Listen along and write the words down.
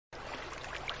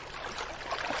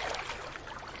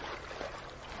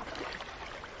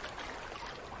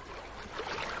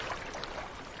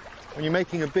when you're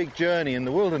making a big journey in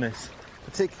the wilderness,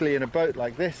 particularly in a boat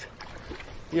like this,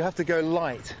 you have to go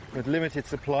light with limited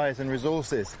supplies and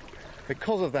resources.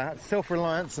 Because of that,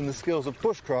 self-reliance and the skills of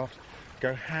bushcraft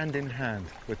go hand in hand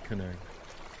with canoeing.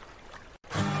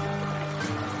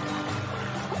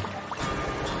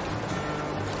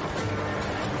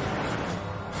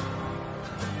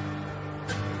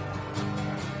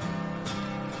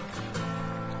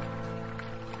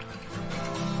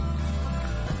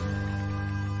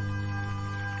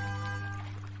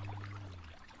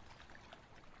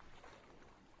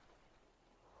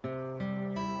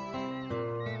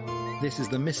 This is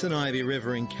the Mismatched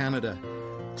River in Canada.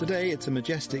 Today it's a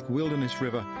majestic wilderness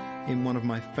river in one of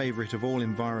my favourite of all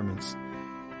environments.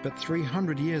 But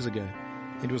 300 years ago,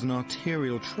 it was an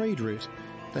arterial trade route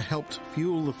that helped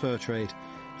fuel the fur trade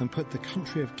and put the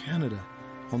country of Canada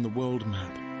on the world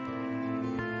map.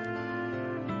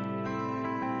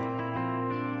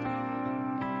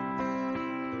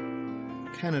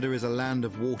 Canada is a land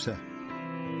of water.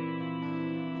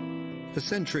 For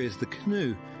centuries, the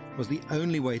canoe was the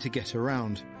only way to get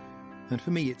around, and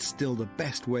for me it's still the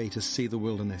best way to see the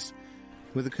wilderness.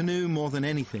 With a canoe, more than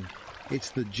anything, it's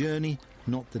the journey,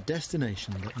 not the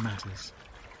destination, that matters.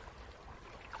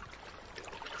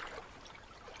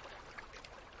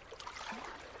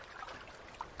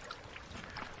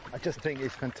 I just think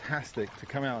it's fantastic to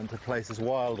come out into a place as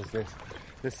wild as this.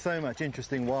 There's so much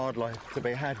interesting wildlife to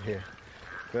be had here,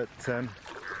 but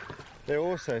there are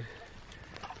also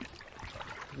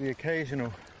the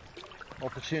occasional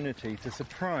opportunity to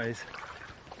surprise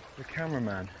the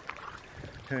cameraman,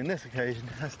 who in this occasion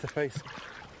has to face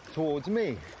towards me,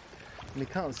 and he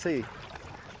can't see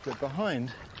that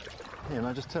behind him,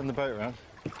 I just turned the boat around,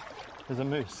 there's a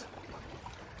moose.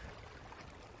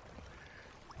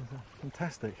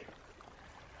 Fantastic.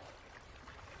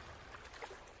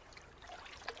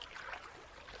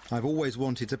 I've always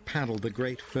wanted to paddle the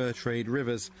great fur trade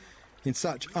rivers. In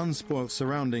such unspoilt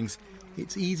surroundings,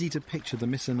 it's easy to picture the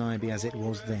Mismatched as it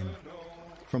was then.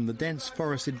 From the dense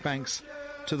forested banks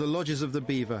to the lodges of the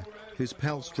beaver, whose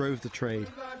pelts drove the trade.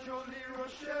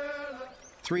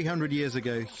 300 years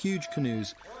ago, huge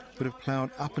canoes would have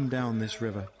ploughed up and down this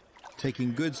river,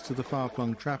 taking goods to the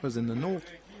far-flung trappers in the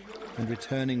north and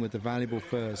returning with the valuable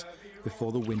furs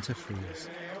before the winter freeze.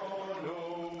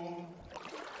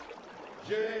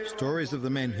 Stories of the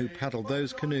men who paddled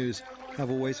those canoes have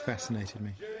always fascinated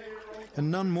me, and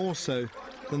none more so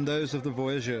than those of the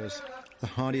voyageurs, the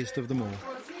hardiest of them all.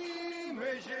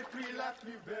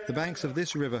 The banks of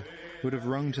this river would have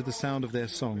rung to the sound of their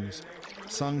songs,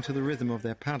 sung to the rhythm of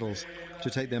their paddles, to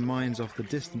take their minds off the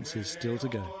distances still to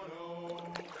go.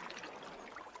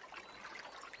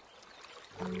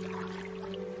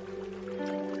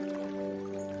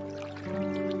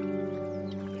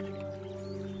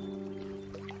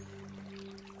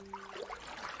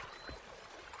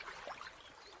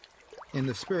 In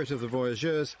the spirit of the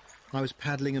voyageurs, I was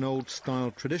paddling an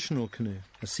old-style traditional canoe,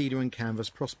 a cedar and canvas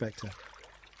prospector.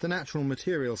 The natural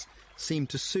materials seemed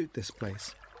to suit this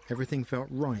place. Everything felt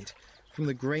right, from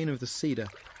the grain of the cedar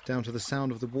down to the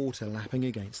sound of the water lapping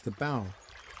against the bow.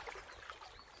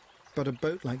 But a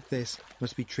boat like this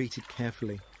must be treated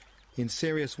carefully. In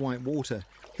serious white water,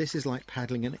 this is like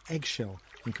paddling an eggshell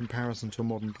in comparison to a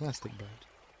modern plastic boat.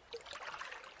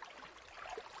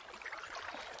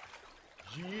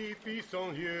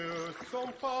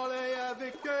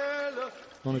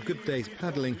 On a good day's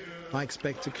paddling, I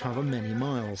expect to cover many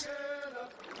miles.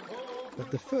 But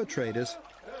the fur traders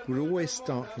would always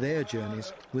start their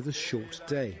journeys with a short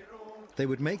day. They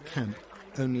would make camp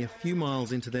only a few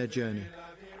miles into their journey.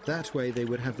 That way they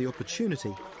would have the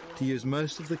opportunity to use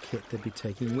most of the kit they'd be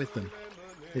taking with them.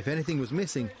 If anything was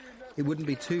missing, it wouldn't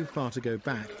be too far to go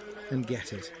back and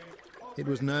get it. It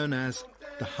was known as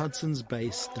the Hudson's Bay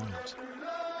Start.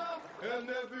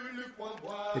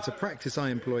 It's a practice I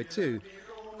employ too,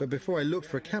 but before I looked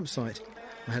for a campsite,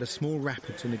 I had a small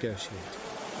rapid to negotiate.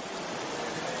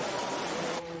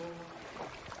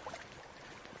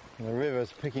 The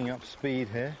river's picking up speed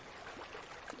here.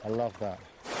 I love that.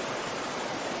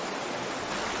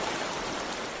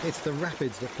 It's the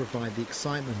rapids that provide the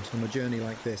excitement on a journey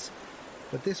like this,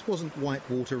 but this wasn't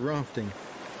whitewater rafting.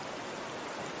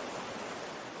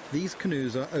 These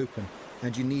canoes are open,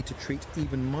 and you need to treat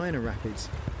even minor rapids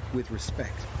with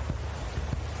respect.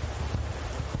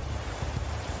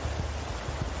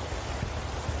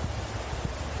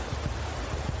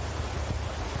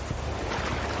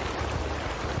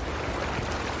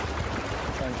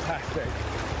 Fantastic.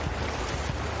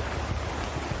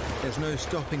 There's no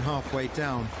stopping halfway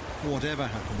down, whatever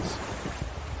happens.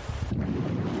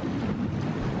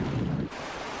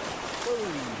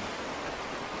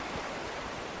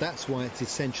 That's why it's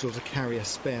essential to carry a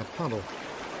spare puddle.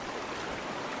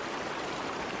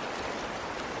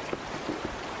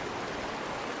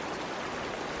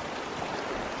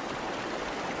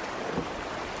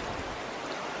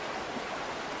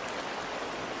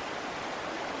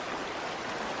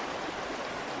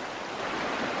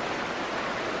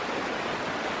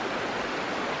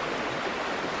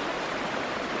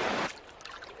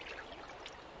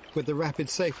 With the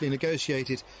rapids safely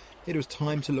negotiated, it was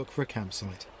time to look for a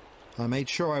campsite. I made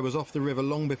sure I was off the river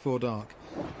long before dark.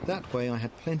 That way I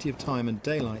had plenty of time and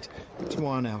daylight to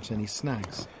iron out any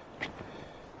snags.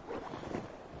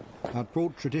 I'd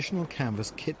brought traditional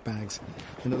canvas kit bags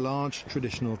and a large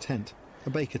traditional tent,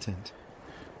 a baker tent.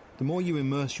 The more you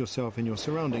immerse yourself in your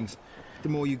surroundings, the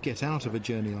more you get out of a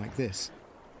journey like this.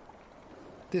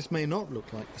 This may not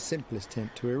look like the simplest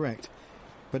tent to erect,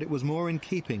 but it was more in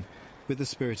keeping with the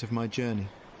spirit of my journey.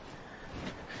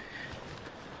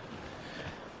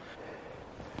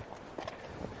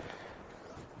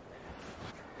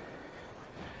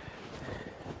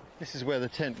 This is where the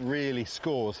tent really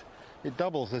scores. It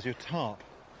doubles as your tarp.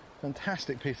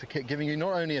 Fantastic piece of kit, giving you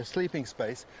not only a sleeping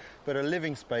space, but a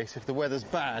living space if the weather's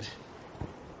bad.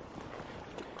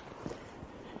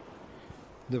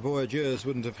 The voyageurs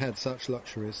wouldn't have had such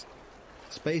luxuries.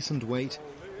 Space and weight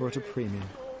were at a premium,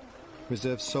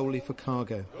 reserved solely for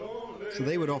cargo, so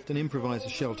they would often improvise a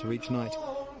shelter each night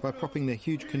by propping their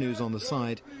huge canoes on the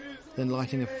side, then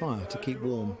lighting a fire to keep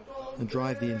warm and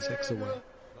drive the insects away.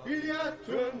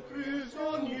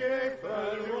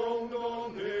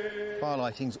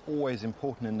 Firelighting's always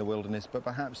important in the wilderness, but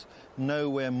perhaps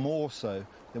nowhere more so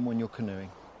than when you're canoeing.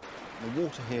 The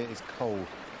water here is cold.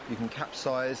 You can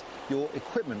capsize, your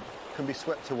equipment can be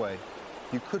swept away.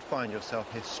 You could find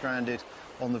yourself here stranded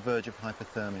on the verge of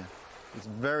hypothermia. It's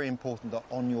very important that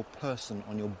on your person,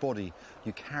 on your body,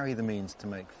 you carry the means to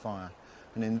make fire.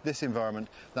 And in this environment,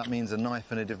 that means a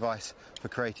knife and a device for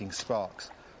creating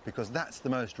sparks, because that's the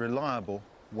most reliable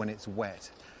when it's wet.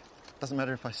 Doesn't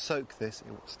matter if I soak this, it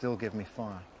will still give me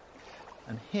fire.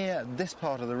 And here, this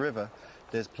part of the river,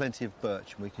 there's plenty of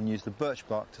birch. We can use the birch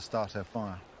bark to start our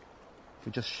fire.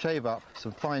 We just shave up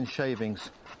some fine shavings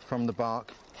from the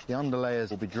bark. The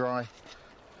underlayers will be dry.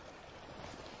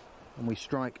 And we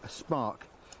strike a spark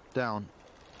down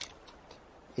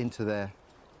into there,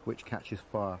 which catches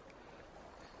fire.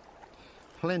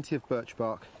 Plenty of birch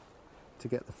bark to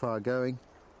get the fire going.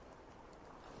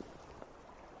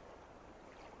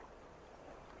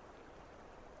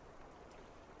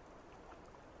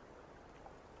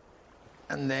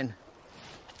 And then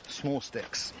small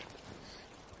sticks.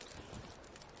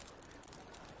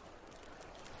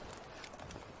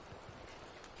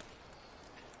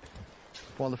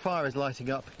 While the fire is lighting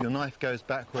up, your knife goes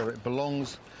back where it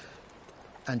belongs,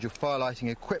 and your fire lighting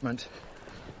equipment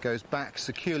goes back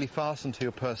securely fastened to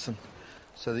your person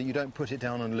so that you don't put it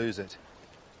down and lose it.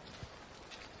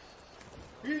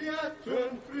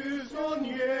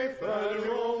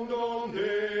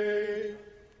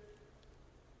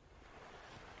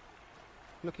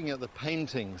 Looking at the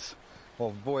paintings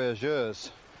of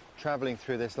voyageurs travelling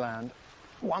through this land,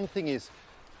 one thing is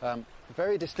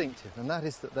very distinctive, and that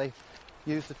is that they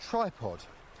used a tripod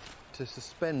to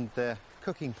suspend their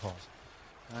cooking pot,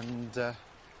 and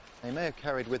they may have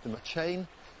carried with them a chain,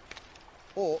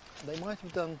 or they might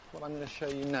have done what I'm going to show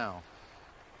you now.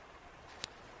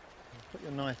 Put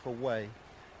your knife away.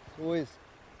 It's always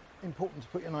important to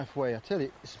put your knife away, I tell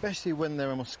you, especially when there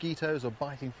are mosquitoes or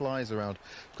biting flies around,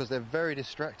 because they're very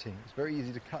distracting. It's very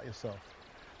easy to cut yourself.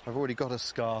 I've already got a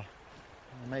scar.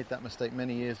 I made that mistake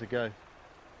many years ago.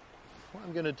 What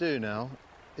I'm going to do now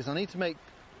is I need to make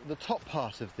the top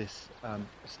part of this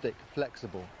stick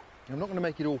flexible. I'm not going to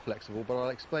make it all flexible, but I'll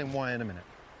explain why in a minute.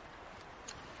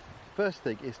 First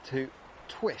thing is to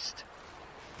twist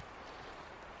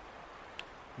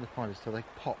the fibers so they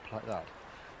pop like that.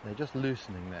 They're just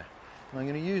loosening there. And I'm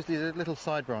going to use these little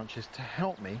side branches to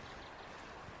help me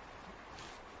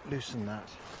loosen that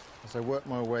as I work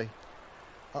my way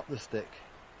up the stick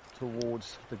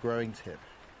towards the growing tip.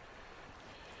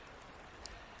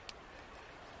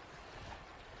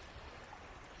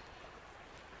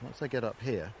 Once I get up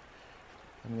here,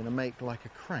 I'm going to make like a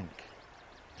crank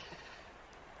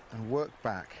and work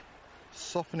back,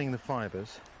 softening the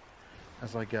fibres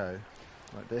as I go,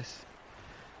 like this,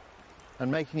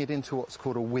 and making it into what's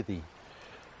called a withy.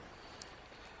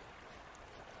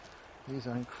 These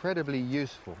are incredibly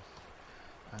useful,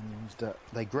 and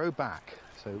they grow back,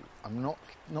 so I'm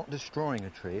not destroying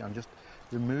a tree, I'm just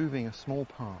removing a small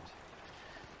part.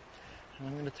 And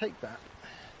I'm going to take that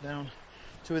down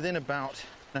to within about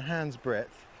a hand's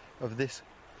breadth of this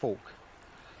fork,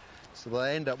 so that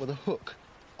I end up with a hook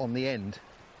on the end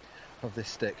of this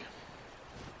stick.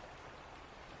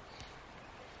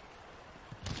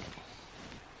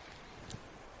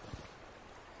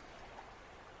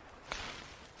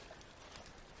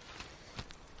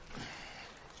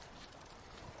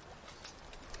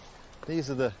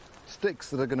 These are the sticks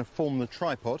that are going to form the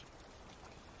tripod.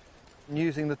 And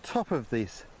using the top of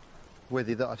these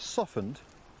withy that I've softened,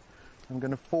 I'm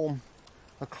going to form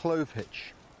a clove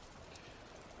hitch.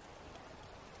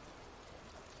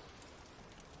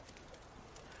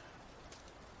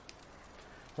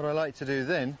 What I like to do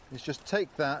then is just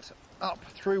take that up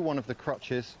through one of the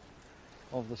crutches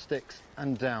of the sticks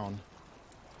and down.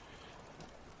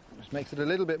 Just makes it a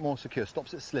little bit more secure,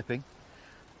 stops it slipping,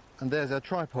 and there's our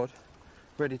tripod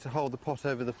ready to hold the pot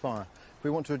over the fire. If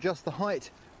we want to adjust the height,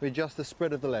 we adjust the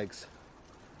spread of the legs.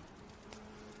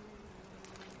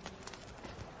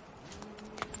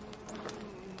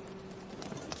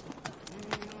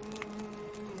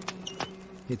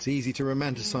 It's easy to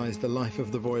romanticise the life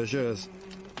of the voyageurs,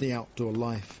 the outdoor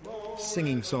life,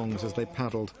 singing songs as they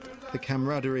paddled, the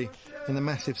camaraderie and the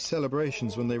massive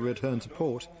celebrations when they returned to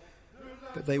port.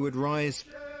 But they would rise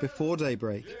before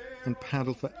daybreak and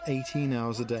paddle for 18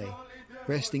 hours a day,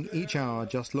 resting each hour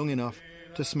just long enough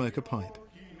to smoke a pipe.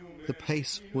 The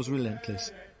pace was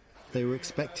relentless. They were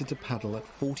expected to paddle at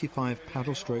 45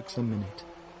 paddle strokes a minute.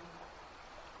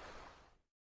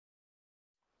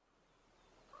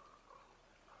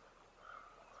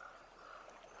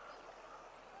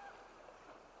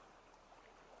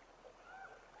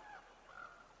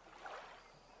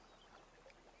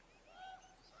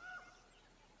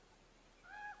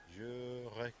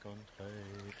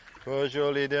 Toi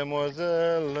jolie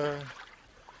demoiselle,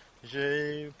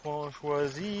 j'ai point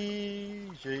choisi,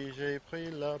 j'ai pris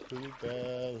la plus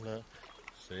belle.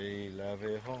 C'est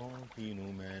l'Aveyron qui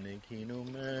nous mène et qui nous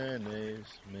mène,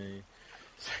 mais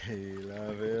c'est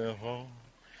l'Aveyron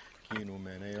qui nous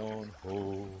mène en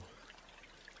haut.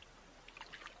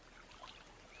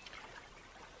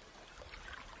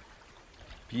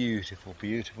 Beautiful,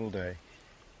 beautiful day.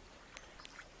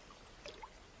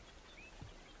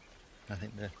 I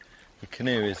think the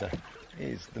canoe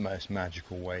is the most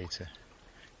magical way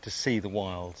to see the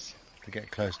wilds, to get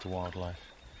close to wildlife.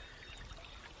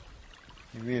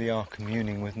 You really are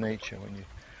communing with nature when you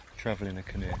travel in a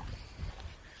canoe.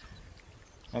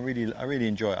 I really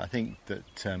enjoy it. I think that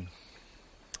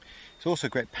it's also a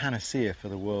great panacea for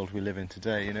the world we live in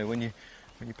today. You know, when you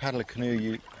paddle a canoe,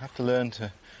 you have to learn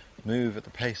to move at the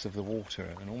pace of the water,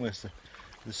 and almost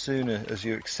the sooner as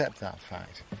you accept that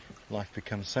fact, life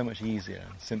becomes so much easier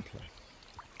and simpler.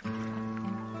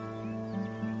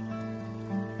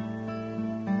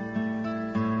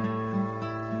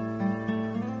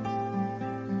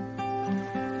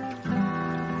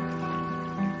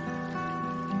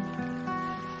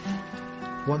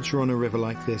 Once you're on a river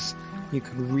like this, you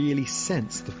could really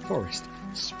sense the forest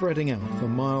spreading out for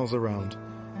miles around.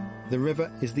 The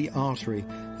river is the artery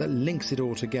that links it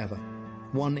all together,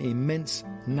 one immense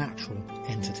natural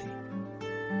entity.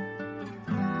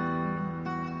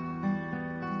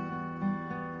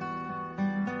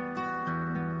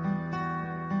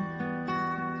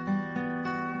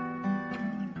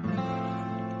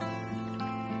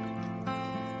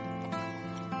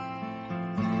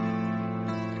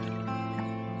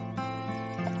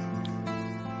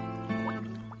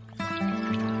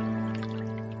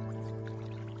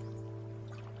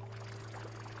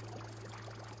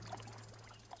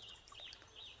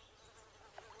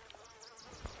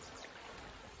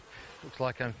 Looks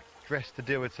like I'm dressed to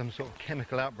deal with some sort of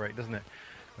chemical outbreak, doesn't it?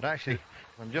 But actually,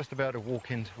 I'm just about to walk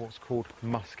into what's called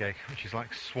muskeg, which is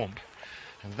like swamp.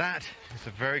 And that is a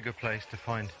very good place to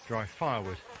find dry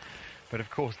firewood. But of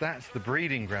course, that's the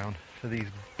breeding ground for these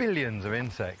billions of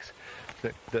insects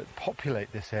that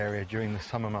populate this area during the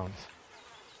summer months.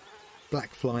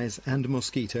 Black flies and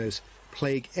mosquitoes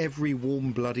plague every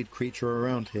warm-blooded creature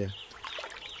around here.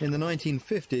 In the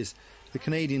 1950s, the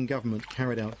Canadian government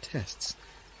carried out tests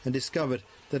and discovered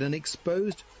that an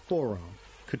exposed forearm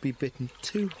could be bitten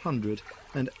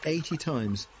 280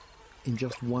 times in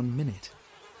just 1 minute.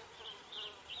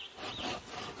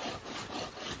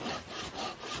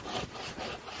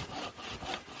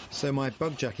 So my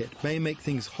bug jacket may make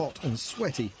things hot and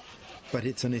sweaty, but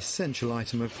it's an essential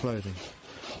item of clothing.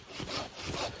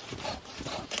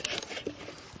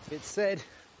 It's said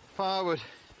firewood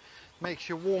makes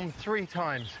you warm 3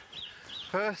 times.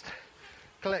 First,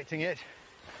 collecting it.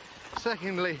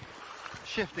 Secondly,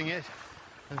 shifting it.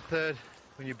 And third,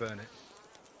 when you burn it.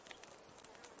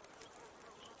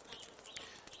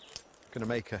 I'm going to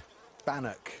make a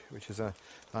bannock, which is an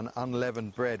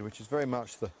unleavened bread, which is very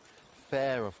much the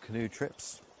fare of canoe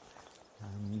trips.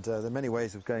 And there are many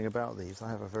ways of going about these. I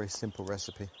have a very simple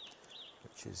recipe,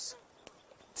 which is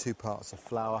 2 parts of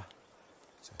flour,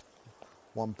 so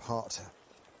 1 part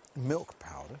milk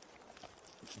powder.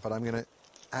 But I'm going to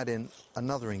add in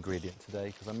another ingredient today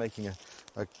because I'm making a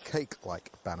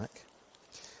cake-like bannock.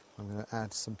 I'm going to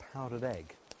add some powdered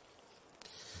egg.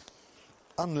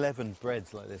 Unleavened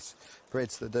breads like this,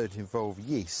 breads that don't involve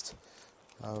yeast,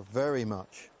 are very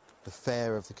much the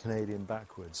fare of the Canadian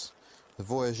backwoods. The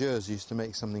voyageurs used to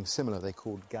make something similar they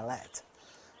called galette,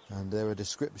 and there are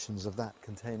descriptions of that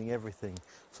containing everything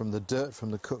from the dirt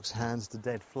from the cook's hands to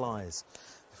dead flies.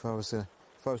 If I was to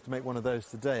make one of those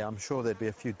today, I'm sure there'd be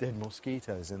a few dead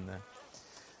mosquitoes in there.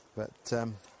 But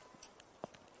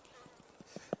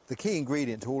the key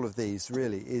ingredient to all of these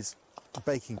really is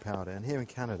baking powder, and here in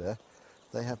Canada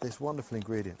they have this wonderful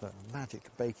ingredient, that magic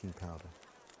baking powder.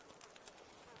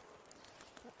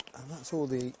 And that's all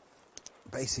the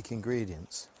basic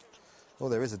ingredients. Oh,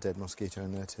 there is a dead mosquito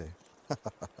in there too. I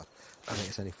think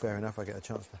it's only fair enough I get a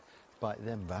chance to bite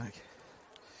them back.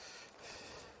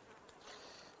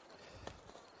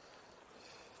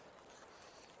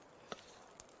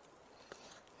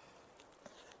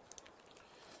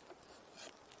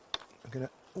 I'm going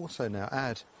to also now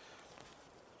add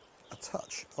a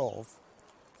touch of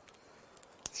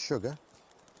sugar.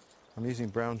 I'm using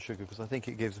brown sugar because I think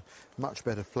it gives much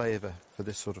better flavour for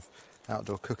this sort of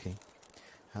outdoor cooking.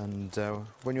 And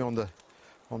when you're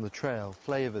on the trail,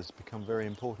 flavours become very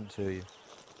important to you.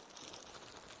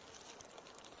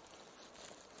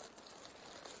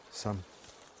 Some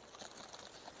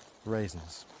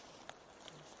raisins.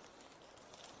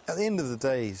 At the end of the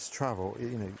day's travel,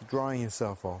 you know, drying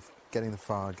yourself off, getting the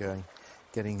fire going,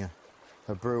 getting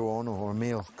a brew on or a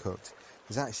meal cooked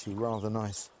is actually rather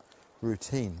nice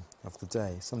routine of the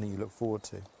day, something you look forward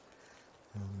to.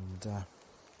 And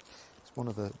it's one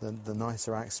of the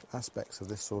nicer aspects of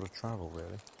this sort of travel,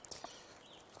 really.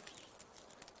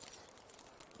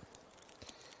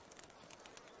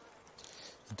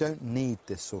 You don't need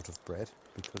this sort of bread,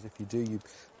 because if you do, you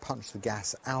punch the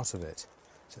gas out of it.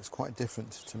 So it's quite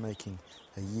different to making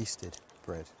a yeasted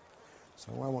bread.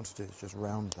 So what I want to do is just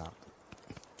round that.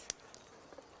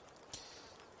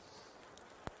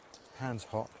 Hands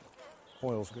hot,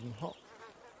 oil's good and hot.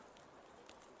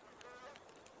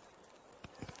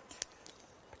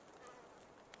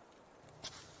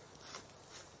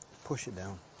 Push it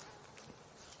down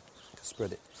to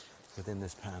spread it within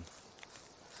this pan.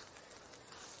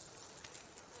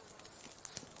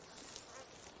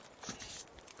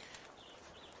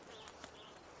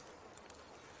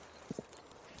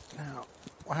 Now,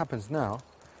 what happens now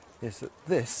is that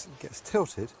this gets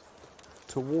tilted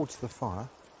towards the fire,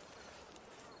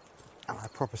 and I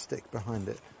prop a stick behind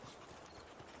it.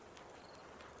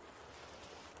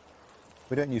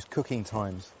 We don't use cooking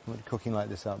times when we're cooking like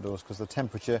this outdoors, because the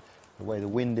temperature, the way the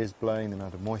wind is blowing, the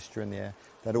amount of moisture in the air,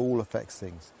 that all affects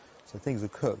things. So things are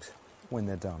cooked when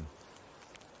they're done.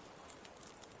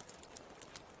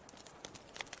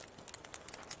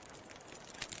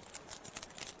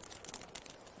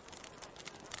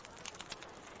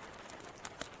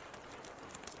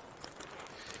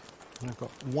 And I've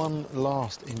got one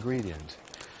last ingredient,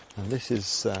 and this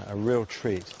is a real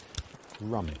treat,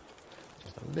 rum.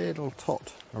 Just a little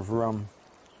tot of rum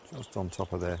just on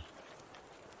top of there,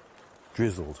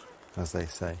 drizzled, as they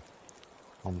say,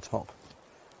 on top.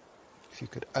 If you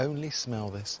could only smell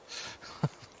this.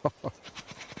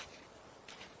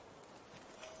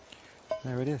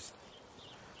 There it is,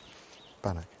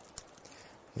 bannock.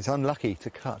 It's unlucky to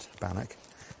cut bannock,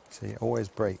 so you always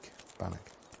break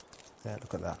bannock. There,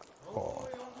 look at that. Oh.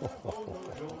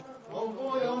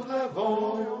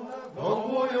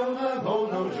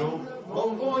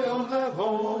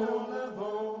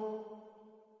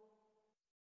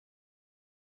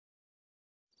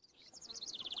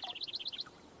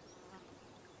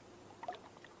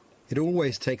 It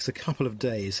always takes a couple of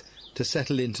days to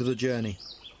settle into the journey.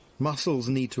 Muscles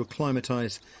need to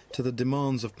acclimatise to the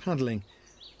demands of paddling,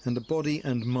 and the body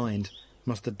and mind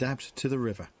must adapt to the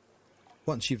river.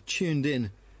 Once you've tuned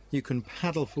in, you can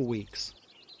paddle for weeks.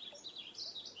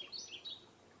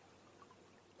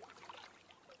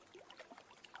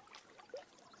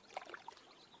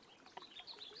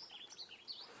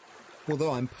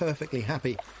 Although I'm perfectly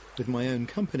happy with my own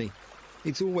company,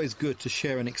 it's always good to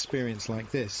share an experience like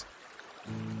this.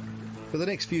 For the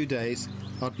next few days,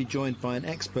 I'll be joined by an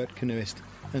expert canoeist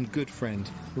and good friend,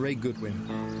 Ray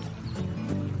Goodwin.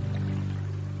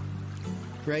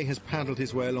 Ray has paddled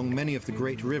his way along many of the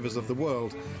great rivers of the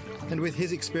world, and with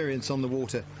his experience on the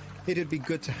water, it'd be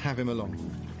good to have him along.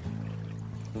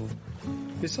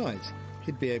 Besides,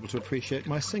 he'd be able to appreciate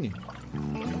my singing.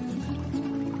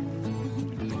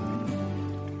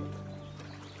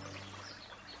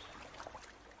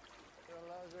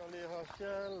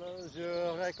 Rochelle,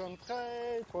 je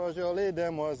rencontrais trois jolies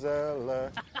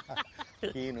demoiselles.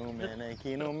 Qui nous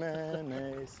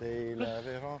mène, c'est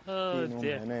l'Aveyron, Oh, qui nous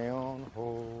dear. mène en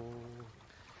haut.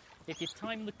 If you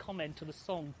time the comment to the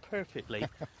song perfectly,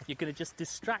 you're going to just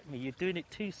distract me. You're doing it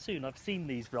too soon. I've seen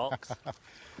these rocks.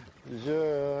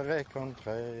 Je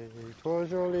rencontrais trois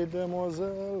jolies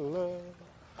demoiselles.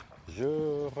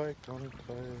 Je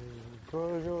rencontrais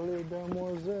trois jolies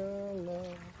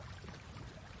demoiselles.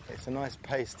 It's a nice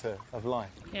pace of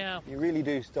life. Yeah, You really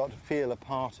do start to feel a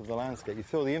part of the landscape. You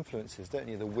feel the influences, don't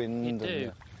you? The wind. you and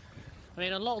do. I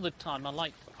mean, a lot of the time I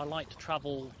like to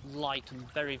travel light and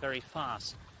very, very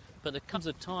fast. But there comes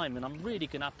a time, and I'm really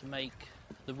going to have to make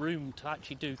the room to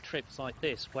actually do trips like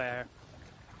this, where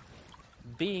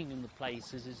being in the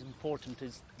place is as important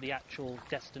as the actual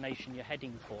destination you're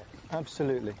heading for.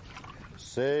 Absolutely.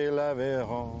 C'est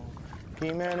l'Aveyron qui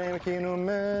nous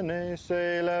mène,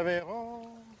 c'est l'Aveyron.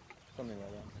 Something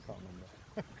like that. I can't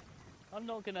remember. I'm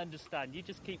not going to understand. You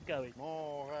just keep going.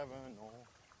 Mon revenons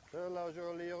de la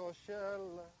jolie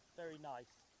Rochelle. Very nice.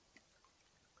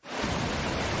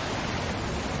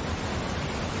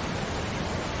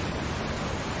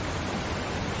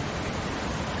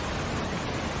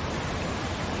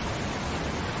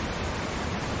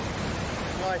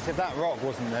 Nice if that rock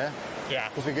wasn't there, Yeah.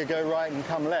 because we could go right and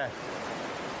come left.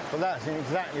 But that's in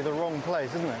exactly the wrong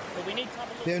place, isn't it? But we need to have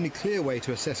a look. The only clear way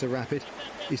to assess a rapid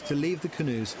is to leave the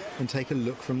canoes and take a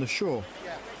look from the shore.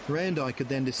 Ray and I could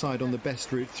then decide on the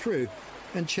best route through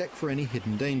and check for any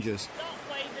hidden dangers.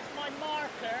 That way, there's my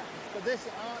marker. But this,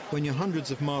 When you're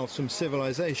hundreds of miles from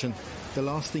civilization, the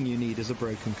last thing you need is a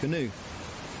broken canoe.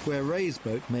 Where Ray's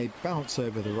boat may bounce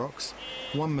over the rocks,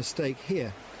 one mistake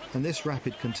here, and this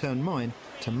rapid can turn mine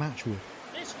to matchwood.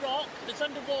 This rock that's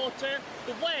underwater,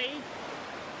 the wave,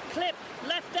 clip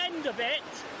left end of it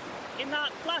in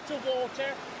that flatter water,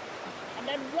 and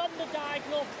then run the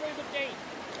diagonal through the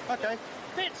deep. okay.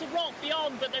 Bits of rock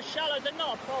beyond, but they're shallow, they're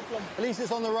not a problem. At least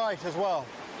it's on the right as well.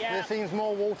 Yeah. There seems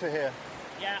more water here.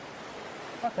 Yeah,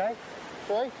 Okay.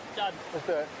 Shall we? done. Let's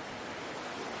do it.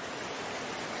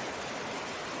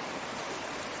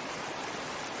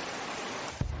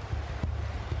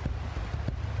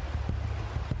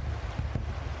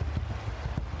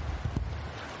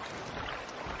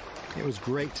 It was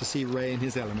great to see Ray in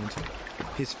his element.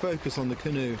 His focus on the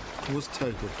canoe was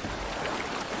total.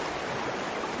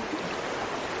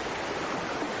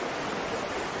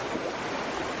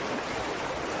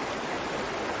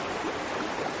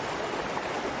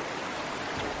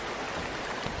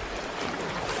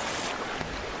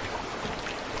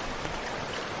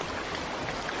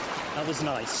 That was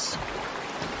nice.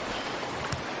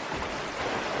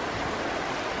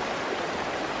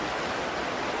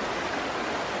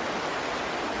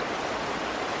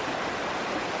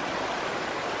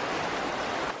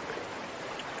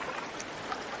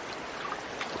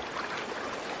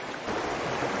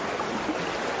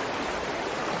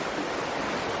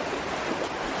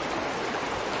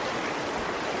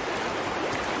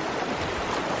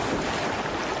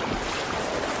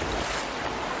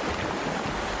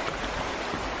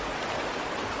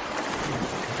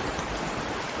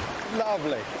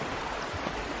 Lovely.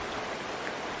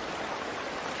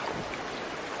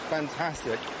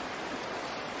 Fantastic.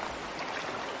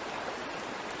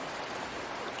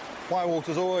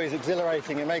 Whitewater's always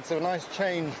exhilarating. It makes a nice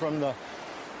change from the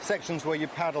sections where you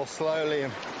paddle slowly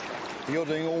and you're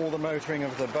doing all the motoring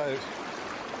of the boat.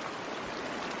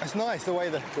 It's nice the way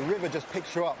the river just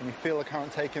picks you up and you feel the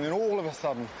current taking, and all of a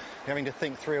sudden you're having to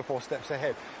think 3 or 4 steps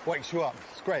ahead. Wakes you up.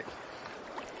 It's great.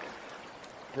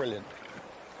 Brilliant.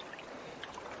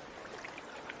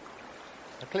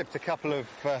 I clipped a couple of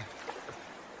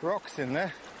rocks in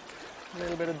there. A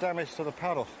little bit of damage to the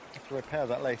paddle. Have to repair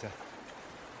that later.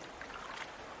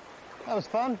 That was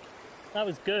fun. That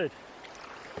was good.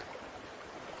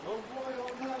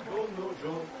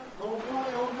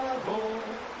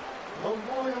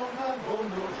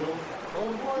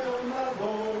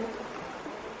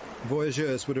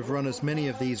 Voyageurs would have run as many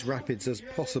of these rapids as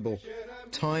possible.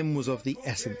 Time was of the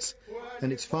essence,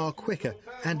 and it's far quicker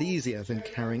and easier than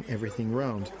carrying everything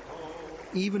round.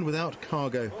 Even without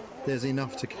cargo, there's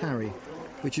enough to carry,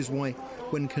 which is why,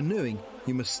 when canoeing,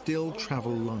 you must still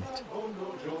travel light.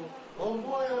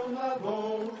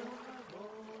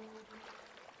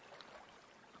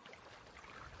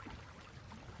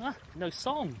 Ah, no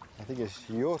song. I think it's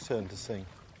your turn to sing.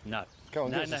 No. Go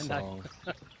on, no, give us a no, song.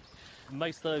 no.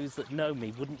 Most of those that know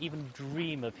me wouldn't even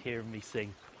dream of hearing me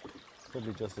sing.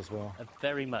 Probably just as well.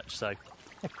 Very much so.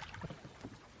 The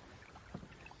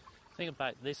thing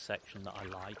about this section that I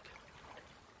like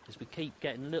is we keep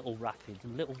getting little rapids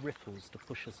and little riffles to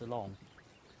push us along.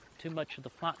 Too much of the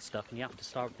flat stuff and you have to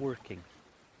start working.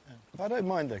 I don't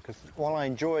mind though, because while I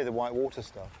enjoy the white water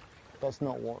stuff, that's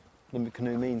not what the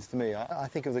canoe means to me. I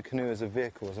think of the canoe as a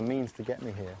vehicle, as a means to get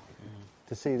me here,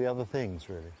 to see the other things,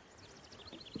 really.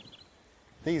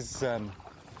 These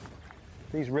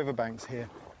riverbanks here,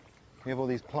 we have all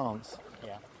these plants.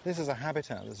 Yeah. This is a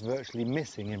habitat that's virtually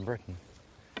missing in Britain.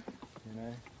 You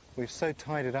know, we've so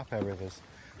tidied up our rivers,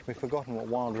 we've forgotten what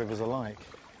wild rivers are like.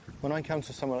 When I come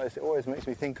to somewhere like this, it always makes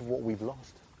me think of what we've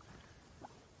lost.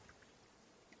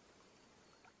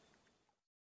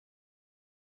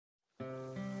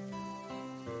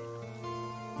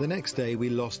 The next day we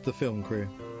lost the film crew.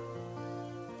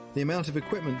 The amount of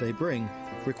equipment they bring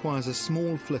requires a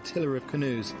small flotilla of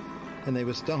canoes, and they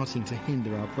were starting to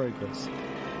hinder our progress.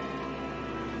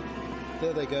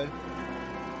 There they go.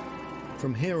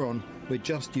 From here on, we'd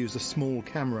just use a small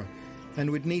camera,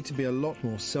 and we'd need to be a lot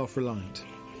more self-reliant.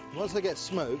 Once I get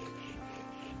smoke,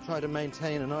 try to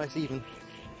maintain a nice even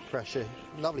pressure.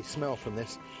 Lovely smell from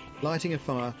this. Lighting a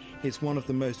fire is one of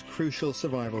the most crucial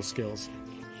survival skills.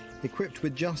 Equipped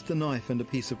with just a knife and a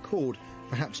piece of cord,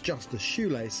 perhaps just a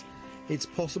shoelace, it's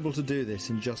possible to do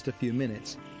this in just a few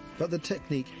minutes. But the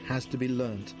technique has to be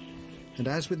learnt. And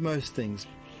as with most things,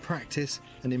 practice,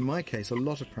 and in my case a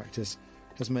lot of practice,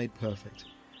 has made perfect.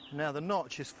 Now the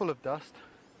notch is full of dust,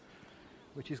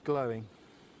 which is glowing.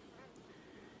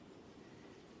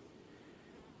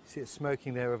 See it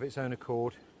smoking there of its own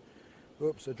accord.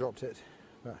 Oops, I dropped it.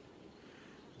 Right.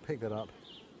 Pick that up.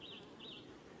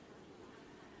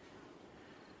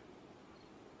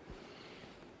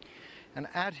 And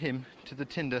add him to the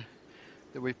tinder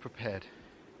that we've prepared,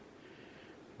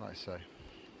 like so.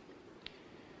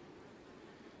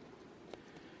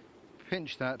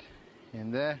 Pinch that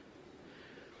in there.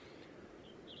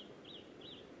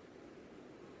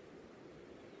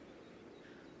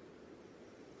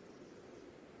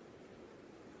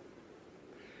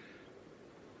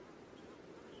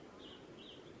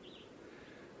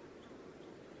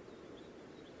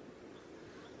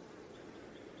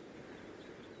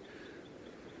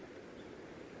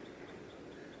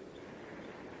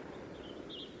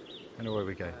 And away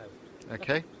we go.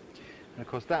 Okay? And of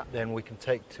course that then we can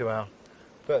take to our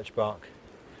birch bark,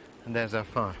 and there's our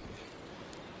fire.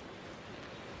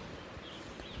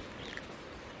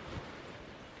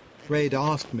 Raid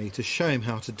asked me to show him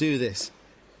how to do this,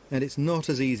 and it's not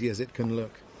as easy as it can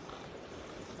look.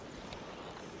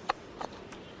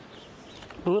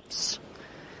 Oops.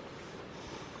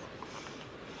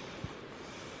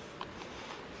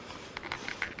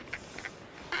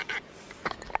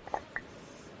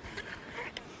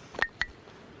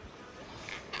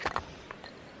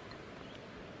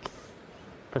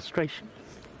 Frustration.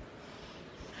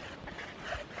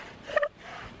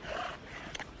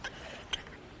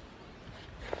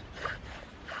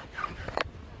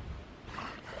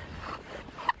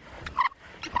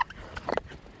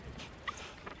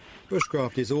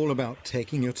 Bushcraft is all about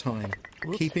taking your time,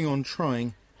 keeping on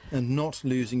trying, and not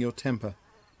losing your temper.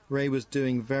 Ray was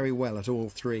doing very well at all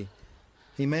three.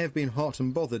 He may have been hot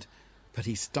and bothered, but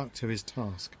he stuck to his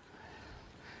task.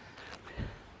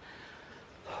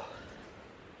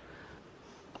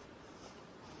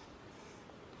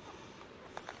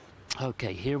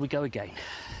 Okay, here we go again.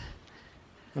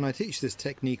 When I teach this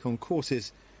technique on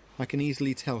courses, I can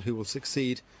easily tell who will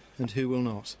succeed and who will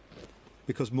not,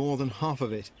 because more than half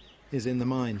of it is in the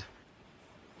mind.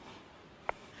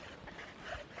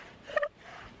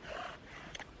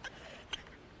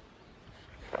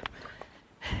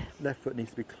 Left foot needs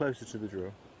to be closer to the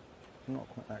drill, not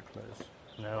quite that close.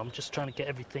 No, I'm just trying to get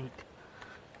everything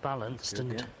balanced. Good,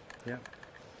 and yeah.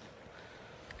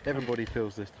 Everybody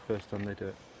feels this the first time they do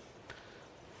it.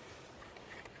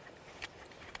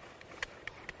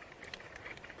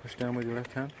 Push down with your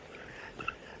left hand.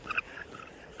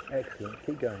 Excellent,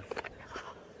 keep going.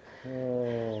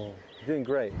 Oh, you're doing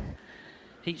great.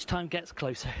 each time gets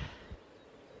closer.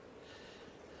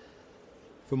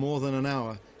 For more than an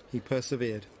hour, he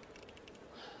persevered.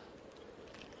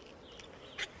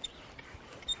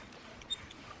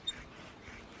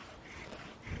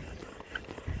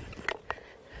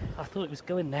 I thought it was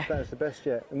going there. That's the best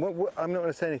yet. And I'm not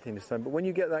going to say anything this time, but when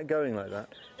you get that going like that,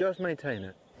 just maintain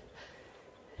it.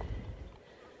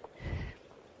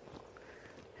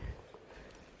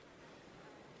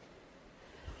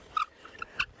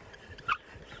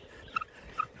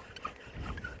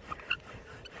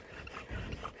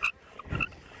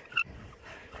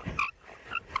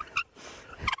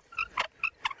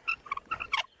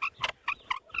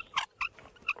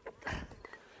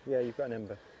 Yeah, you've got an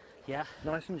ember. Yeah.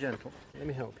 Nice and gentle. Let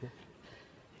me help you.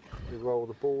 We roll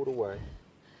the board away.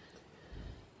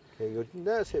 Okay, good.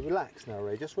 That's it. Relax now,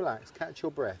 Ray. Just relax. Catch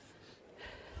your breath.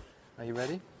 Are you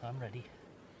ready? I'm ready.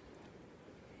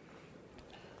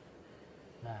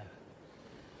 Now.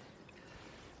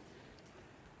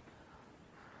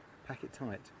 Pack it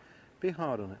tight. Be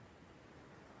hard on it.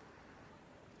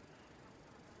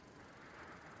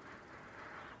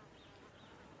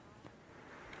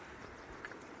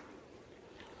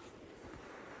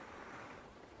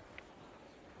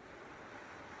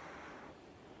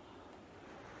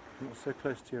 Not so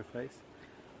close to your face.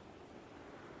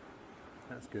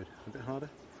 That's good. A bit harder.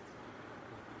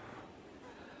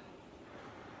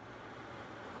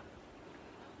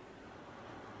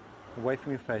 Away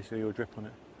from your face or you'll drip on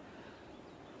it.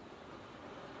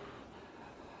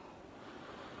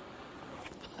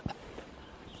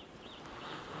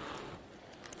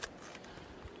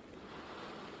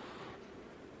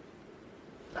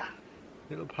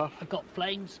 Little puff. I got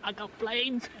flames. I got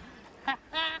flames.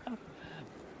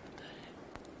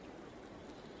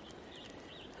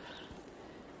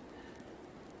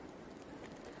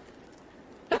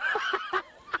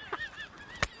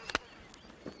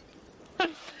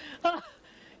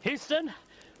 Houston,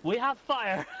 we have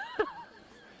fire.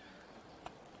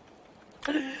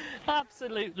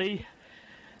 Absolutely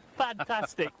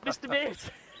fantastic. Mr.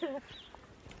 Mears.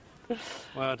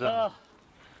 Well done. Oh,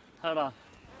 hold on.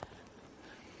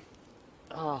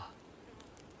 Oh.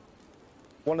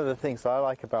 One of the things I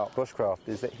like about bushcraft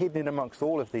is that hidden amongst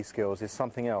all of these skills is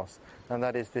something else, and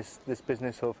that is this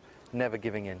business of never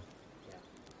giving in.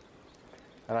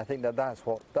 And I think that's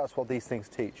what these things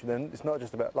teach. Then it's not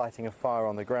just about lighting a fire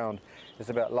on the ground, it's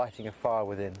about lighting a fire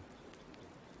within.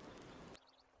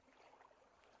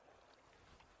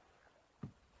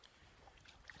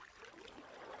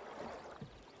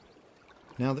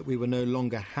 Now that we were no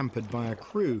longer hampered by a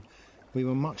crew, we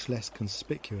were much less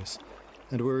conspicuous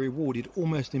and were rewarded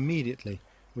almost immediately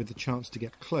with the chance to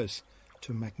get close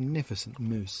to a magnificent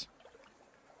moose.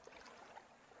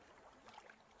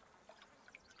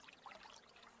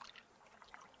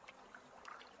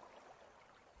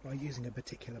 By using a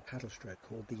particular paddle stroke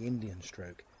called the Indian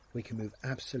stroke, we can move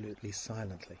absolutely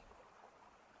silently.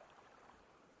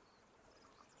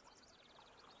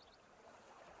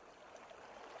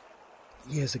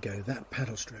 Years ago, that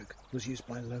paddle stroke was used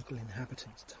by local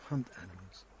inhabitants to hunt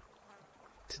animals.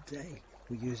 Today,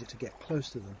 we use it to get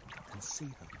close to them and see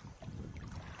them.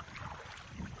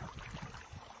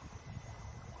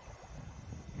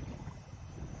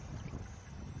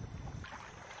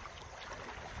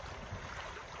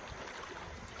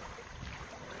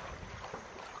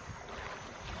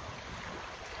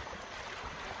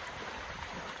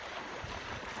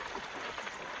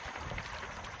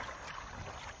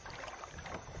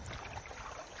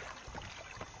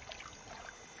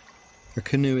 A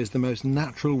canoe is the most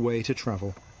natural way to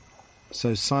travel.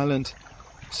 So silent,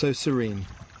 so serene.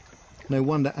 No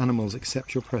wonder animals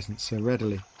accept your presence so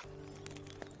readily.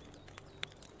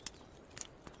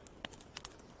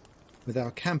 With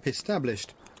our camp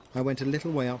established, I went a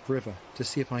little way upriver to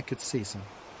see if I could see some.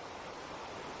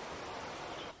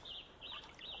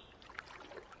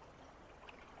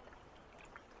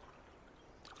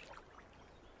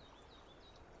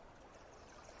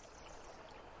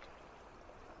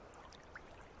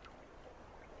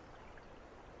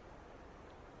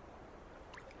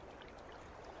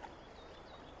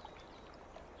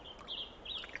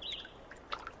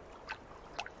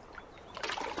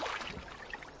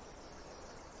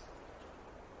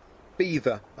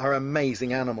 Beaver are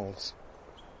amazing animals.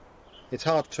 It's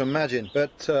hard to imagine,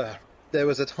 but there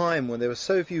was a time when there were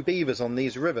so few beavers on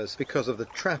these rivers because of the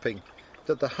trapping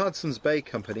that the Hudson's Bay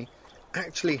Company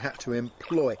actually had to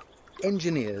employ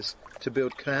engineers to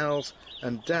build canals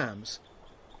and dams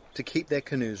to keep their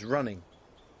canoes running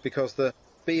because the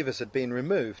beavers had been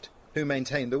removed who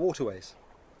maintained the waterways.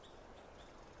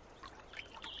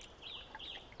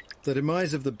 The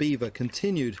demise of the beaver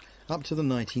continued up to the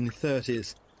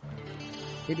 1930s.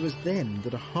 It was then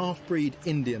that a half-breed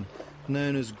Indian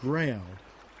known as grey owl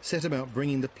set about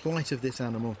bringing the plight of this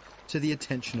animal to the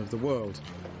attention of the world.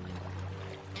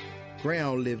 Grey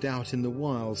owl lived out in the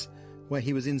wilds where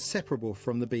he was inseparable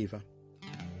from the beaver.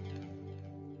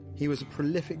 He was a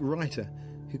prolific writer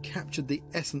who captured the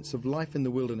essence of life in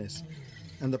the wilderness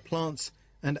and the plants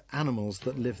and animals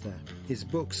that live there. His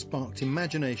book sparked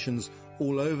imaginations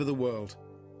all over the world.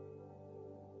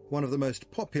 One of the most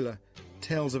popular,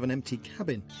 Tales of an Empty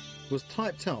Cabin, was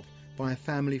typed up by a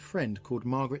family friend called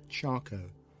Margaret Charcot.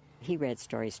 He read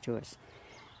stories to us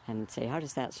and say, how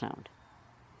does that sound?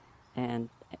 And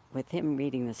with him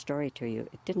reading the story to you,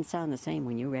 it didn't sound the same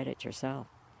when you read it yourself.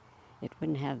 It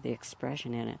wouldn't have the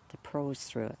expression in it, the prose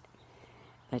through it,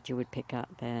 that you would pick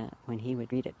up when he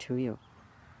would read it to you.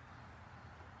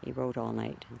 He wrote all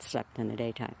night and slept in the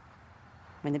daytime,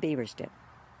 when the beavers did.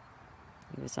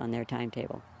 He was on their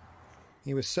timetable.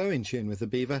 He was so in tune with the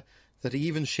beaver that he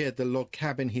even shared the log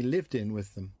cabin he lived in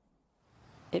with them.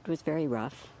 It was very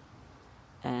rough,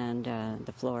 and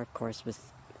the floor, of course, was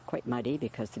quite muddy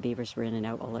because the beavers were in and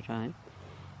out all the time.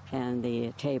 And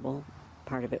the table,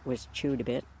 part of it was chewed a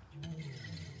bit.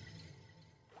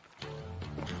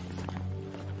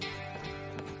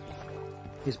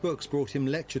 His books brought him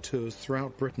lecture tours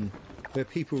throughout Britain, where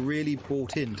people really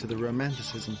bought into the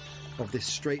romanticism of this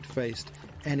straight-faced,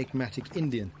 enigmatic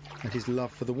Indian and his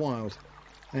love for the wild,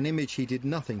 an image he did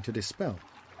nothing to dispel.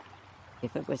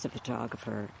 If it was a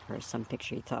photographer or some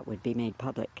picture he thought would be made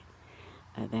public,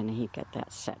 then he'd get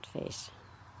that set face,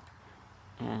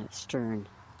 stern.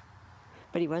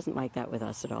 But he wasn't like that with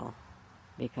us at all,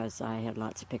 because I had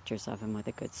lots of pictures of him with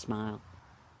a good smile.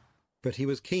 But he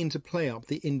was keen to play up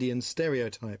the Indian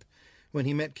stereotype. When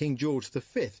he met King George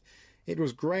V, it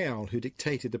was Grey Owl who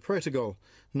dictated the protocol,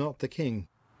 not the king.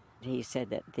 He said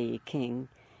that the king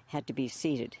had to be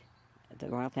seated, the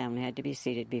royal family had to be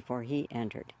seated before he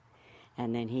entered.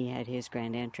 And then he had his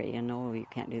grand entry, and no, you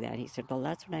can't do that. He said, well,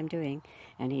 that's what I'm doing,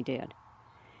 and he did.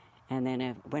 And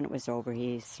then when it was over,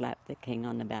 he slapped the king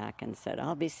on the back and said,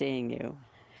 I'll be seeing you.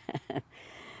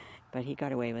 But he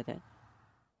got away with it.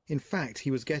 In fact,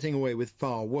 he was getting away with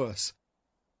far worse.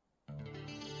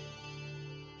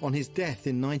 On his death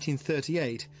in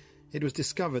 1938, it was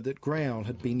discovered that Grey Owl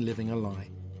had been living a lie.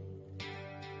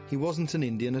 He wasn't an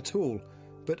Indian at all,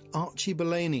 but Archie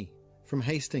Bellany from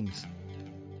Hastings.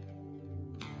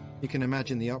 You can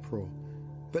imagine the uproar.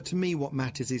 But to me what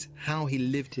matters is how he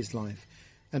lived his life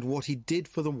and what he did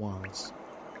for the wilds.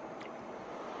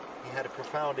 He had a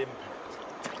profound impact.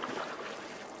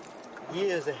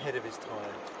 Years ahead of his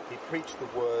time, he preached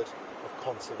the word of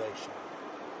conservation,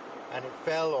 and it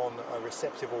fell on a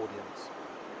receptive audience.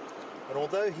 And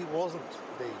although he wasn't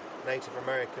the Native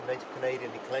American, Native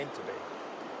Canadian he claimed to be,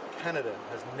 Canada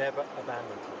has never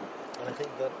abandoned him. And I think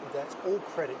that's all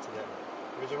credit to them.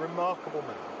 He was a remarkable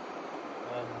man.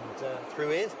 And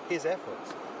through his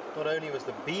efforts, not only was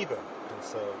the beaver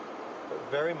conserved, but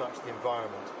very much the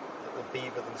environment that the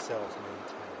beaver themselves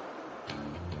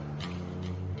maintained.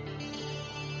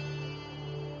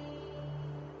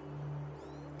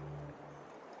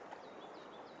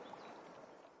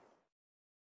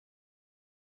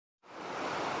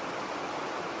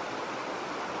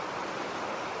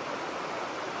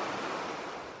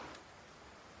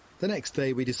 The next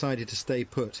day we decided to stay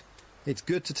put. It's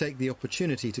good to take the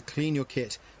opportunity to clean your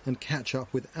kit and catch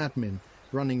up with admin,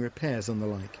 running repairs and the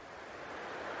like.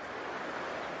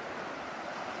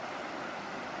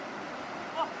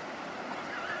 Oh,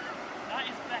 that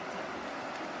is better.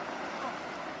 Oh.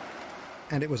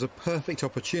 And it was a perfect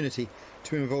opportunity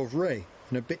to involve Ray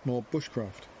in a bit more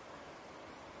bushcraft.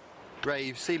 Ray,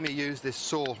 you've seen me use this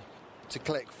saw to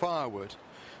collect firewood,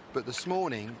 but this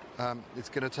morning it's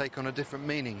going to take on a different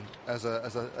meaning as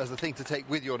a thing to take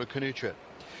with you on a canoe trip.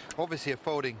 Obviously a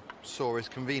folding saw is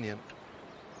convenient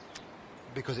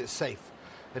because it's safe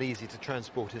and easy to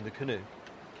transport in the canoe.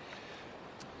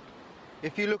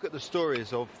 If you look at the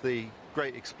stories of the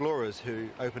great explorers who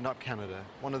opened up Canada,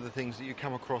 one of the things that you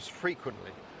come across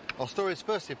frequently are stories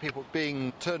firstly of people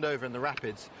being turned over in the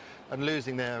rapids and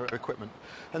losing their equipment,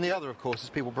 and the other of course is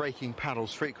people breaking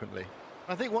paddles frequently.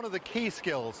 I think one of the key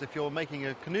skills if you're making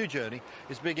a canoe journey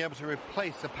is being able to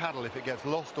replace a paddle if it gets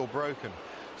lost or broken.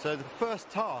 So the first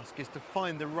task is to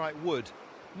find the right wood.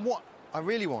 What I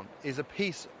really want is a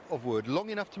piece of wood long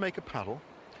enough to make a paddle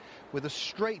with a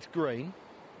straight grain,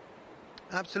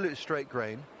 absolute straight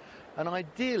grain, and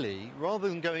ideally, rather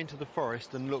than go into the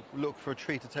forest and look for a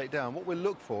tree to take down, what we'll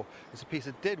look for is a piece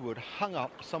of dead wood hung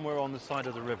up somewhere on the side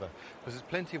of the river, because there's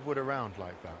plenty of wood around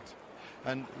like that.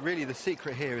 And really the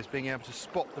secret here is being able to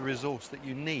spot the resource that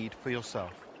you need for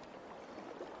yourself.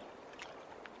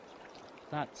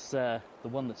 That's the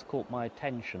one that's caught my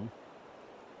attention.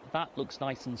 That looks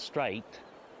nice and straight,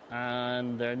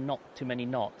 and there are not too many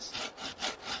knots.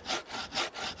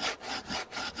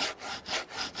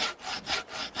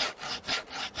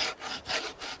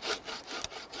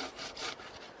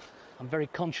 I'm very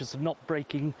conscious of not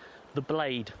breaking the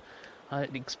blade.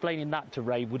 Explaining that to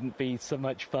Ray wouldn't be so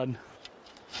much fun.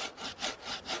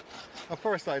 A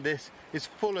forest like this is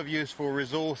full of useful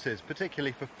resources,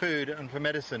 particularly for food and for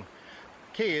medicine.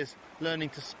 Key is learning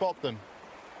to spot them.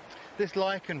 This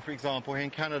lichen, for example, here in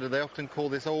Canada, they often call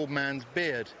this old man's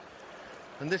beard.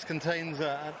 And this contains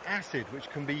an acid which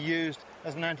can be used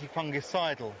as an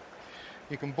antifungicidal.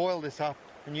 You can boil this up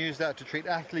and use that to treat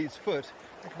athlete's foot.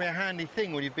 It can be a handy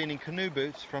thing when you've been in canoe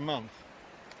boots for a month.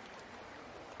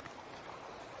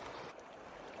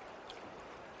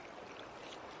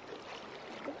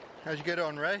 How'd you get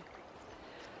on, Ray?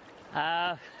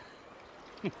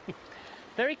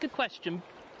 Very good question.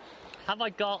 Have I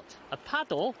got a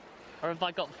paddle or have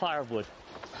I got firewood?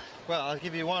 Well, I'll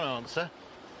give you one answer.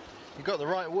 You got the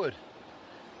right wood.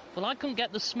 Well, I couldn't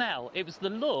get the smell. It was the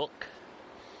look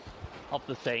of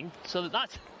the thing. So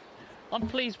I'm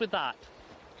pleased with that.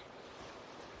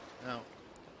 Now,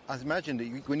 I imagined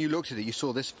that when you looked at it, you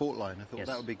saw this fault line. I thought Yes.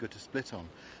 that would be good to split on.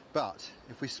 But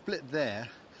if we split there,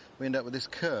 we end up with this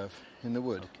curve in the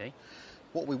wood. Okay.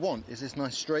 What we want is this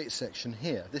nice straight section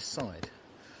here, this side.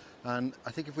 And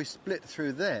I think if we split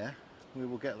through there, we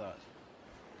will get that.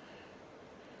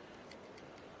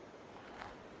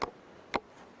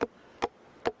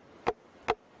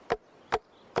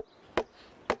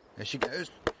 There she goes.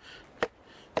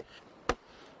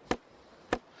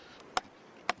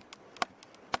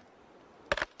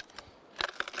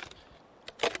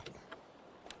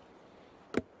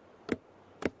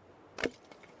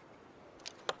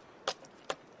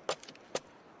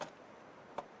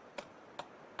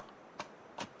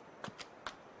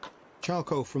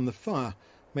 Charcoal from the fire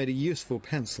made a useful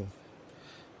pencil.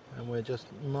 And we'll just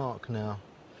mark now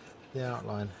the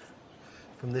outline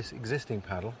from this existing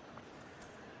paddle.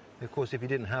 Of course, if you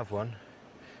didn't have one,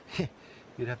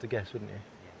 you'd have to guess, wouldn't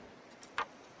you?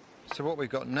 So what we've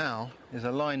got now is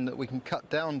a line that we can cut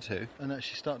down to and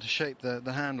actually start to shape the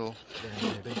handle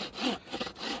there, maybe.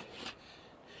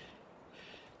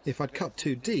 If I'd cut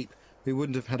too deep, we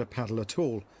wouldn't have had a paddle at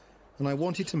all, and I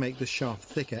wanted to make the shaft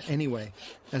thicker anyway,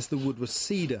 as the wood was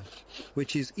cedar,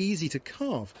 which is easy to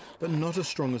carve, but not as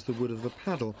strong as the wood of the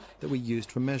paddle that we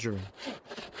used for measuring.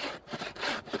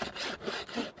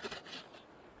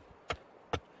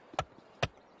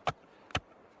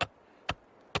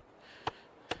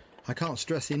 I can't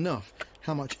stress enough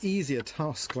how much easier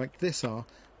tasks like this are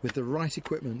with the right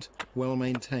equipment, well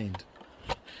maintained.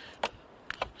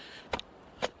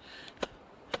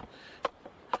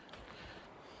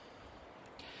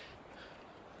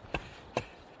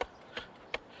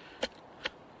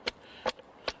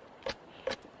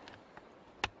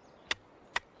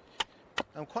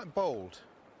 I'm quite bold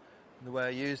in the way I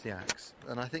use the axe,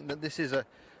 and I think that this is a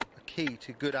key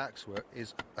to good axe work,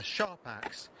 is a sharp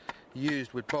axe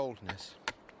used with boldness.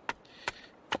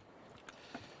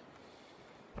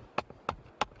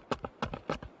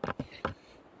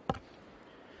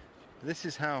 This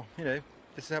is how, this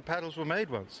is how paddles were made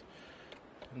once,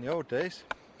 in the old days.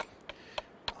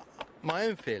 My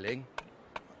own feeling,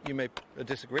 you may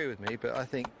disagree with me, but I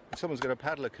think if someone's going to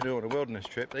paddle a canoe on a wilderness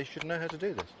trip, they should know how to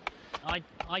do this.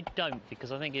 I don't,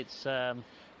 because I think it's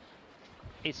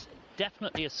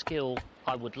definitely a skill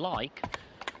I would like,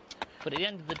 but at the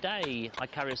end of the day, I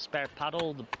carry a spare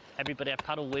paddle. Everybody I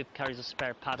paddle with carries a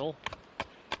spare paddle,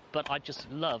 but I just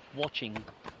love watching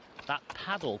that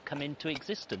paddle come into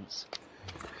existence.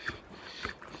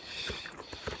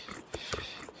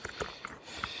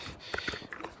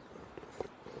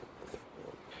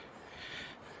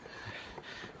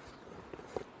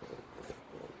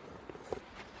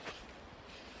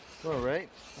 Well, Ray,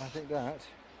 I think that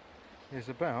is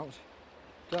about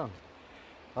done.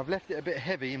 I've left it a bit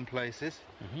heavy in places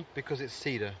because it's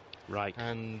cedar, Right.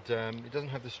 and it doesn't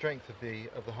have the strength of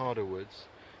the harder woods.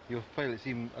 You'll feel it's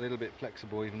even a little bit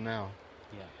flexible even now.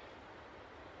 Yeah.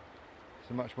 It's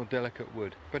a much more delicate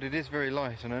wood, but it is very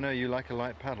light, and I know you like a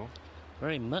light paddle.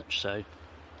 Very much so.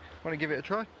 Want to give it a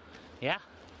try? Yeah.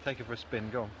 Take it for a spin.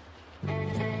 Go on.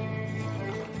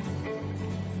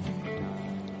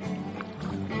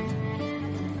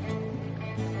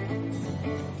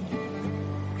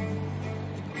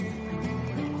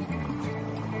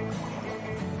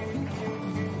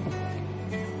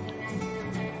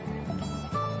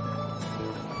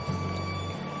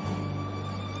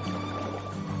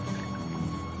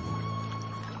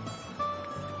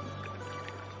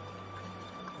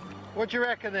 What do you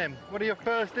reckon then? What are your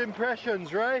first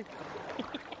impressions, Ray?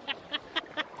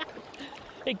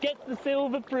 It gets the seal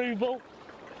of approval.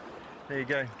 There you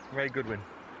go, Ray Goodwin,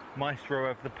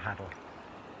 maestro of the paddle.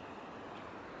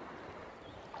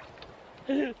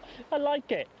 I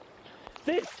like it.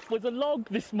 This was a log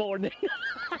this morning.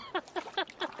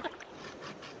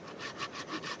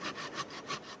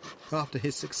 After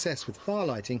his success with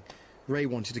firelighting, Ray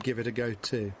wanted to give it a go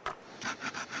too.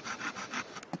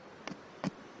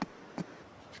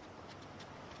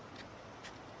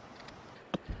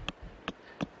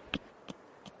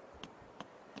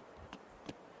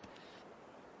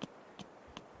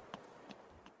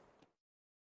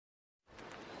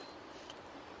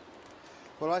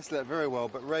 Well, I slept very well,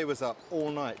 but Ray was up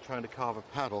all night trying to carve a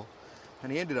paddle,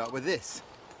 and he ended up with this.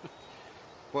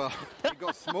 Well, it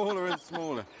got smaller and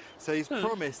smaller. So he's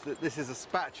promised that this is a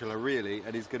spatula, really,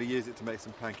 and he's going to use it to make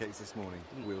some pancakes this morning.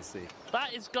 We'll see.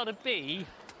 That is going to be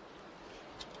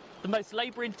the most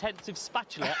labour-intensive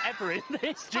spatula ever in the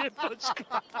history of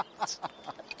Bushcraft.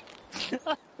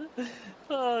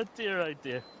 Oh dear, oh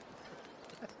dear.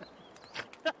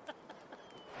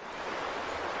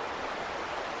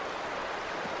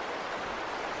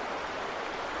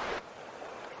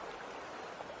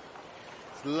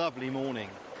 It's a lovely morning,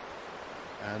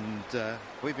 and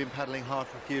we've been paddling hard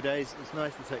for a few days. It's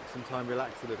nice to take some time,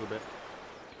 relax a little bit.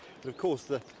 But of course,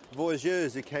 the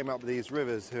voyageurs who came up these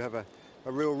rivers, who have a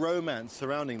real romance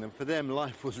surrounding them, for them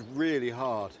life was really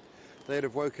hard. They'd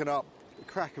have woken up at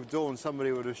the crack of dawn,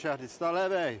 somebody would have shouted,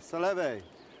 "Saleve, saleve!"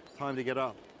 Time to get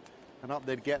up. And up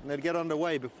they'd get, and they'd get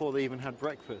underway before they even had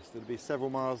breakfast. It'd be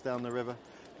several miles down the river,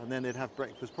 and then they'd have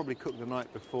breakfast, probably cooked the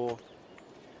night before.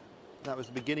 That was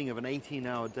the beginning of an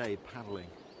 18-hour day paddling.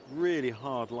 Really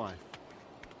hard life.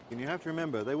 And you have to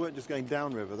remember, they weren't just going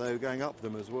downriver, they were going up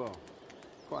them as well.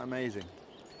 Quite amazing.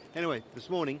 Anyway, this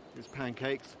morning it's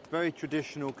pancakes. Very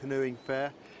traditional canoeing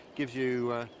fare. Gives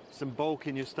you some bulk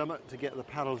in your stomach to get the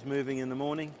paddles moving in the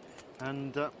morning,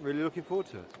 and really looking forward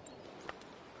to it.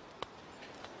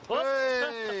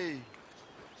 Hey!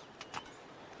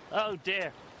 Oh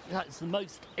dear, that's the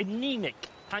most anemic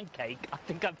pancake I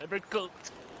think I've ever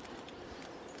cooked.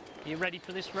 You ready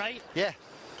for this, Ray? Yeah.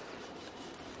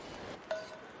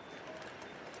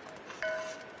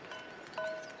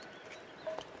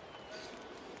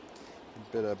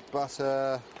 A bit of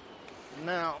butter.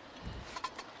 Now,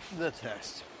 the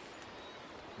test.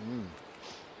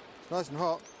 It's nice and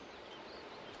hot.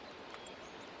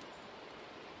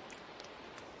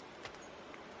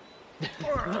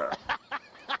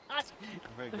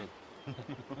 Very good.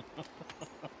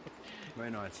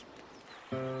 Very nice.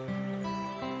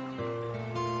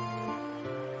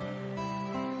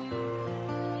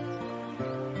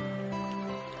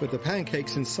 With the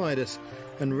pancakes inside us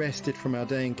and rested from our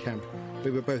day in camp, we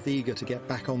were both eager to get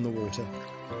back on the water.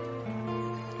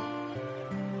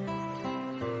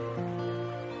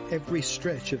 Every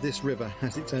stretch of this river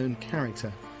has its own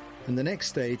character, and the next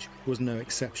stage was no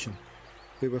exception.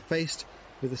 We were faced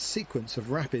with a sequence of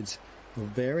rapids of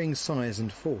varying size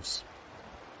and force.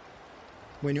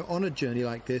 When you're on a journey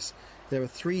like this, there are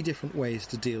 3 different ways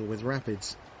to deal with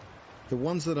rapids. The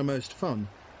ones that are most fun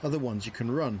are the ones you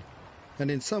can run, and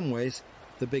in some ways,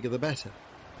 the bigger the better.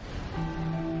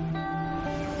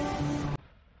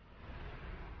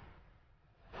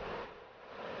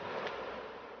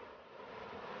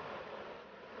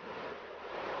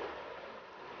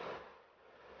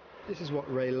 This is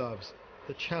what Ray loves,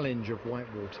 the challenge of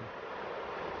whitewater.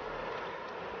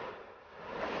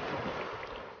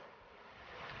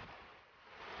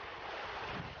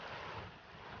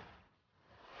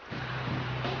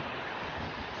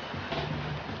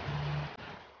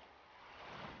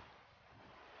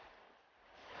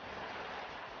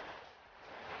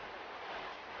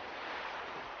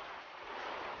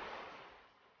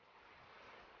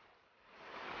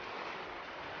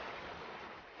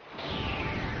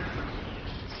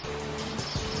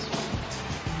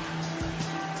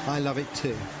 I love it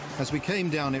too. As we came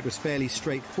down, it was fairly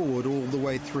straightforward all the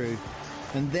way through,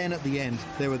 and then at the end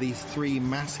there were these 3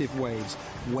 massive waves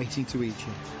waiting to eat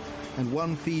you, and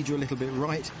one feeds you a little bit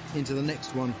right into the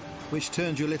next one, which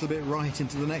turns you a little bit right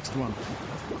into the next one.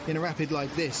 In a rapid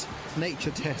like this,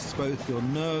 nature tests both your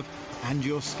nerve and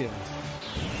your skill.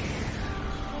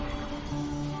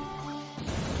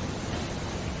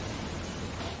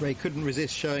 Ray couldn't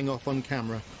resist showing off on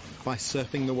camera by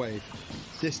surfing the wave.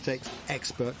 This takes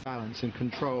expert balance and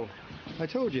control. I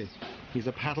told you, he's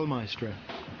a paddle maestro,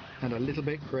 and a little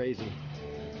bit crazy.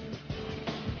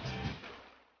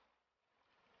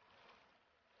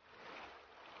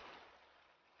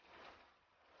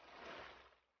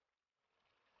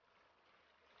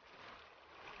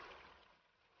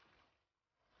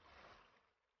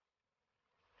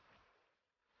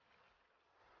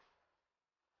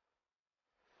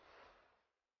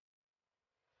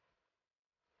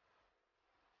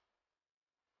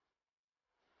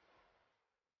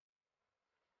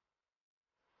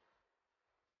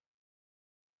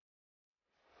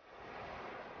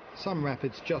 Some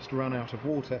rapids just run out of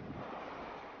water.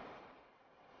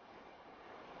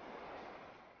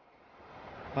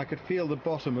 I could feel the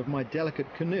bottom of my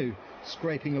delicate canoe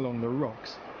scraping along the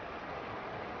rocks.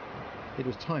 It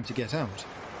was time to get out.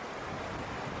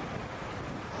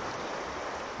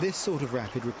 This sort of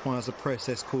rapid requires a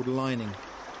process called lining.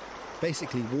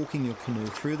 Basically walking your canoe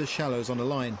through the shallows on a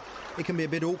line. It can be a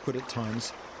bit awkward at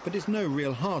times, but it's no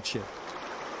real hardship.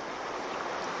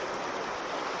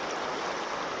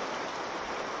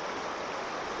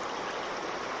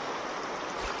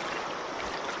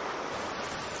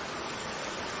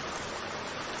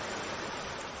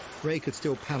 Ray could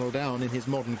still paddle down in his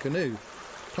modern canoe.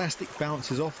 Plastic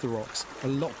bounces off the rocks a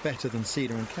lot better than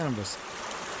cedar and canvas.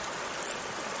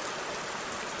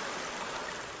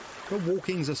 But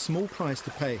walking's a small price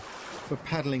to pay for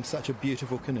paddling such a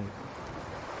beautiful canoe.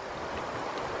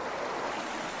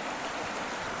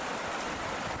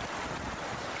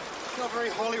 It's not very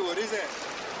Hollywood, is it?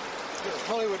 It's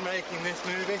Hollywood making this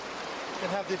movie. They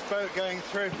have this boat going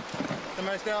through the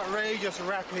most outrageous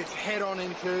rapids head on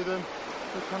into them.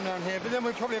 We come down here, but then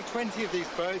we probably have 20 of these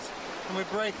boats and we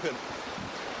break them.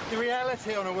 The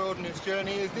reality on a wilderness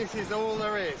journey is this is all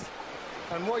there is.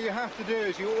 And what you have to do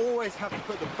is you always have to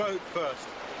put the boat first,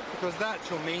 because that's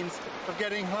your means of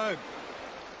getting home.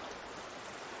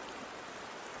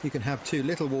 You can have too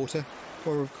little water,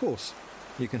 or of course,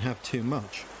 you can have too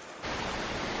much.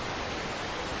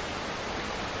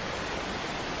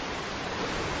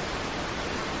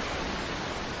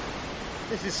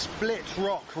 This is split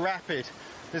rock rapid.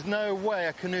 There's no way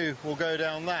a canoe will go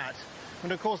down that.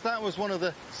 And of course that was one of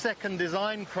the second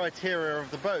design criteria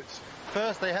of the boats.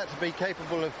 First, they had to be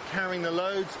capable of carrying the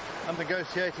loads and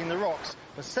negotiating the rocks.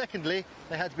 But secondly,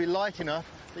 they had to be light enough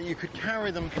that you could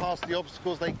carry them past the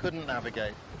obstacles they couldn't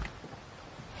navigate.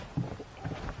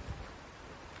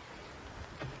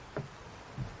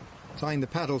 Tying the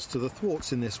paddles to the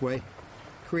thwarts in this way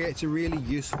creates a really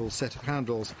useful set of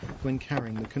handles when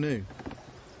carrying the canoe.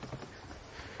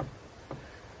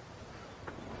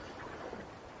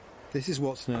 This is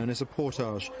what's known as a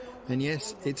portage, and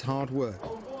yes, it's hard work.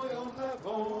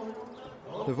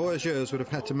 The voyageurs would have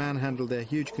had to manhandle their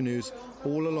huge canoes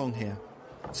all along here.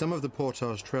 Some of the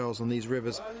portage trails on these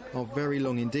rivers are very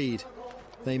long indeed.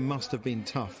 They must have been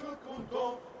tough.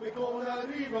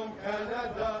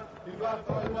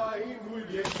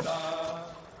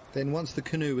 Then once the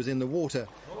canoe was in the water,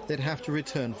 they'd have to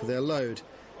return for their load.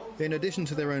 In addition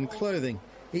to their own clothing,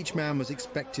 each man was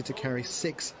expected to carry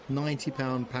 6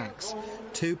 90-pound packs,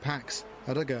 2 packs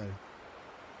at a go.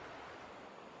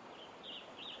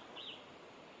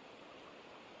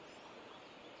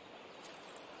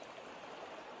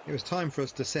 It was time for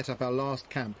us to set up our last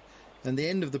camp, and the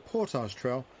end of the portage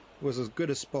trail was as good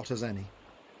a spot as any.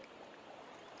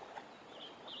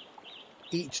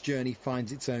 Each journey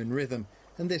finds its own rhythm,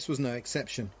 and this was no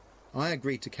exception. I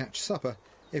agreed to catch supper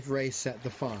if Ray set the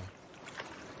fire.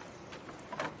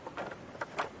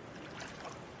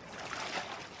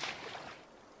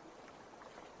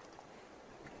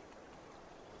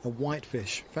 A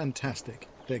whitefish, fantastic.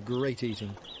 They're great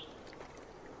eating.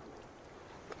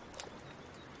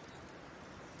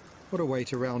 What a way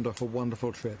to round off a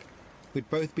wonderful trip. We'd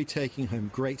both be taking home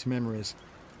great memories.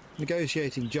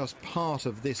 Negotiating just part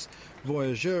of this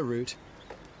voyageur route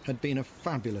had been a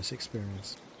fabulous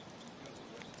experience.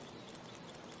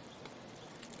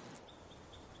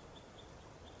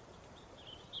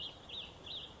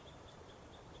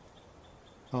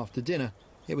 After dinner,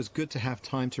 it was good to have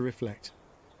time to reflect.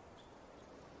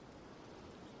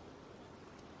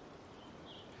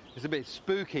 It's a bit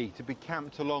spooky to be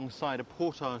camped alongside a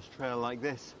portage trail like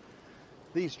this.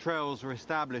 These trails were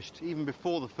established even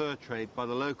before the fur trade by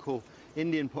the local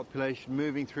Indian population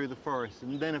moving through the forest,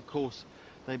 and then of course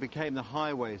they became the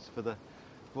highways for the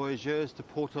voyageurs to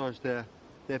portage their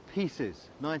pieces,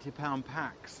 90-pound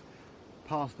packs,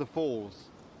 past the falls.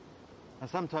 I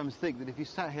sometimes think that if you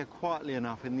sat here quietly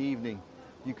enough in the evening,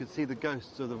 you could see the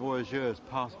ghosts of the voyageurs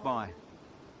pass by.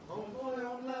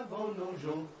 Envoyons en avant,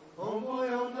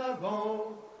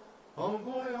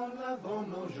 envoyons en avant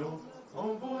nos gens,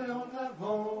 envoyons en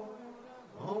avant,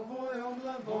 envoyons en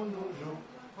avant nos gens,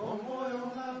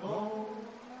 envoyons en avant.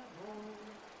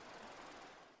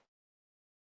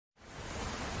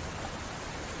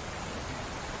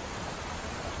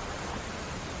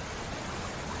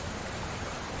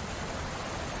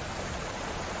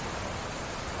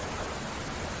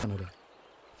 Canada.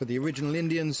 For the original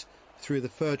Indians, through the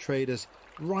fur traders,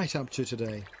 right up to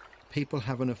today, people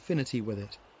have an affinity with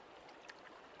it.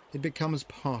 It becomes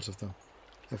part of them,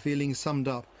 a feeling summed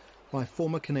up by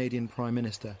former Canadian Prime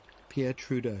Minister Pierre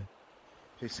Trudeau,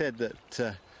 who said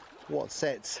that what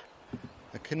sets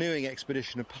a canoeing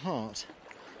expedition apart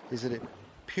is that it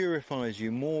purifies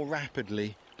you more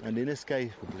rapidly and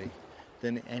inescapably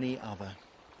than any other.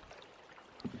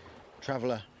 Travel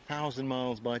 1,000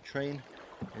 miles by train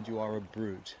and you are a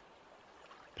brute.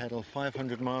 Pedal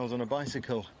 500 miles on a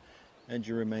bicycle and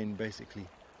you remain basically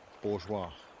bourgeois.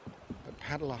 But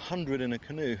paddle 100 in a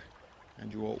canoe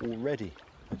and you are already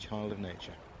a child of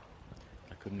nature.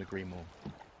 I couldn't agree more.